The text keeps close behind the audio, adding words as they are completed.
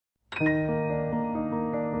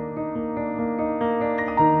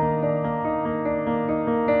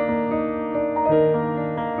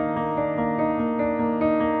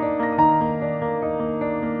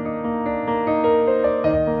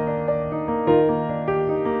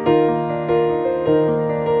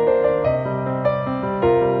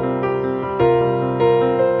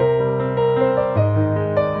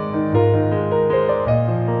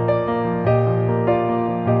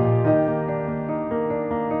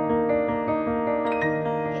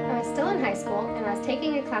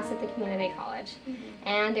Taking a class at the community college,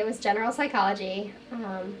 and it was general psychology.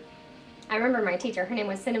 I remember my teacher, her name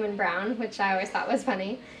was Cinnamon Brown, which I always thought was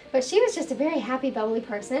funny, but she was just a very happy, bubbly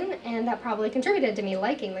person, and that probably contributed to me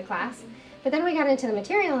liking the class. But then we got into the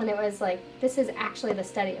material, and it was like, this is actually the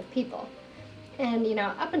study of people. And, you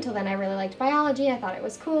know, up until then I really liked biology, I thought it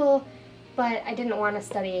was cool, but I didn't want to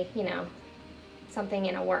study, you know, something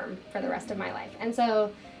in a worm for the rest of my life. And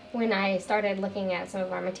so when I started looking at some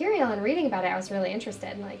of our material and reading about it, I was really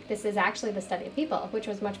interested. Like, this is actually the study of people, which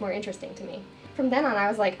was much more interesting to me. From then on, I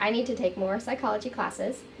was like, I need to take more psychology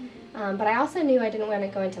classes. But I also knew I didn't want to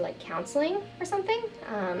go into like counseling or something.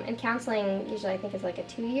 And counseling usually I think is like a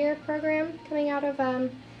 2-year program coming out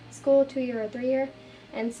of school, 2-year or 3-year.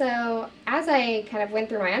 And so as I kind of went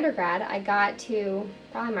through my undergrad, I got to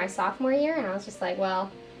probably my sophomore year, and I was just like,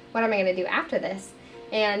 well, what am I going to do after this?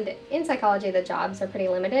 And in psychology, the jobs are pretty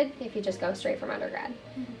limited if you just go straight from undergrad.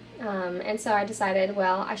 And so I decided,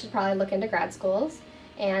 well, I should probably look into grad schools,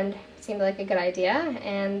 and it seemed like a good idea.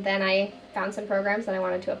 And then I found some programs that I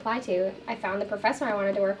wanted to apply to. I found the professor I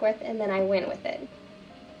wanted to work with, and then I went with it.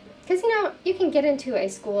 Because, you know, you can get into a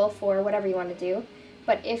school for whatever you want to do,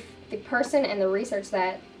 but if the person and the research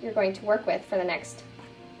that you're going to work with for the next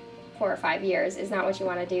 4 or 5 years is not what you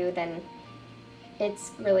want to do, then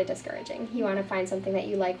it's really discouraging. You want to find something that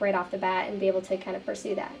you like right off the bat and be able to kind of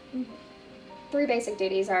pursue that. 3 basic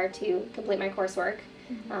duties are to complete my coursework.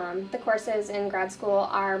 The courses in grad school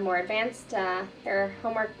are more advanced. Their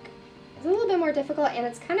homework is a little bit more difficult, and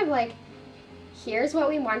it's kind of like, here's what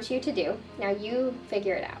we want you to do. Now you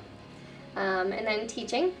figure it out. And then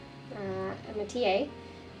teaching. I'm a TA.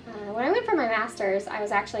 When I went for my master's, I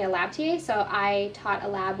was actually a lab TA, so I taught a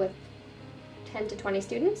lab with 10 to 20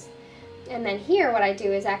 students. And then here what I do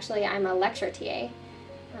is actually I'm a lecture TA,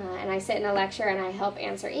 and I sit in a lecture and I help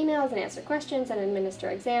answer emails and answer questions and administer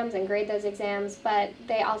exams and grade those exams, but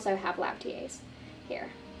they also have lab TAs here.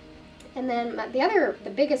 And then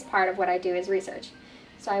the biggest part of what I do is research.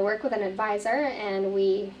 So I work with an advisor, and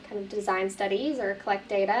we kind of design studies or collect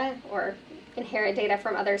data or inherit data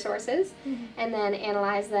from other sources, and then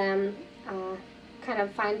analyze them, kind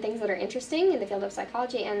of find things that are interesting in the field of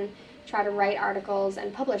psychology, and try to write articles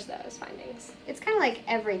and publish those findings. It's kind of like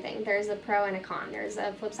everything. There's a pro and a con. There's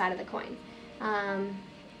a flip side of the coin. I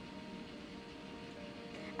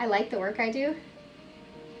like the work I do.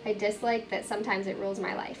 I dislike that sometimes it rules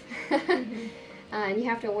my life. And you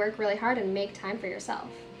have to work really hard and make time for yourself.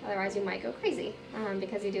 Otherwise you might go crazy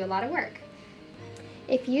because you do a lot of work.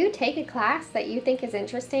 If you take a class that you think is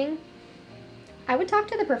interesting, I would talk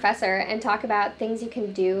to the professor and talk about things you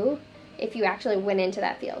can do if you actually went into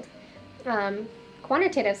that field.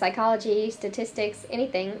 Quantitative psychology, statistics,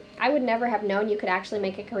 anything, I would never have known you could actually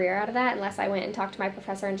make a career out of that unless I went and talked to my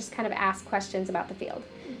professor and just kind of asked questions about the field.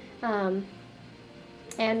 And,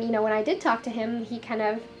 you know, when I did talk to him, he kind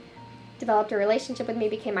of developed a relationship with me,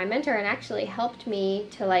 became my mentor, and actually helped me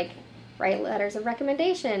to, like, write letters of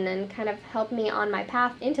recommendation and kind of help me on my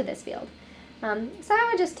path into this field. So I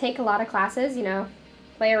would just take a lot of classes, you know,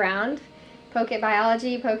 play around, poke at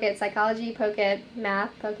biology, poke at psychology, poke at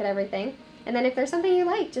math, poke at everything. And then if there's something you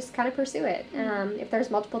like, just kind of pursue it. If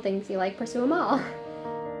there's multiple things you like, pursue them all.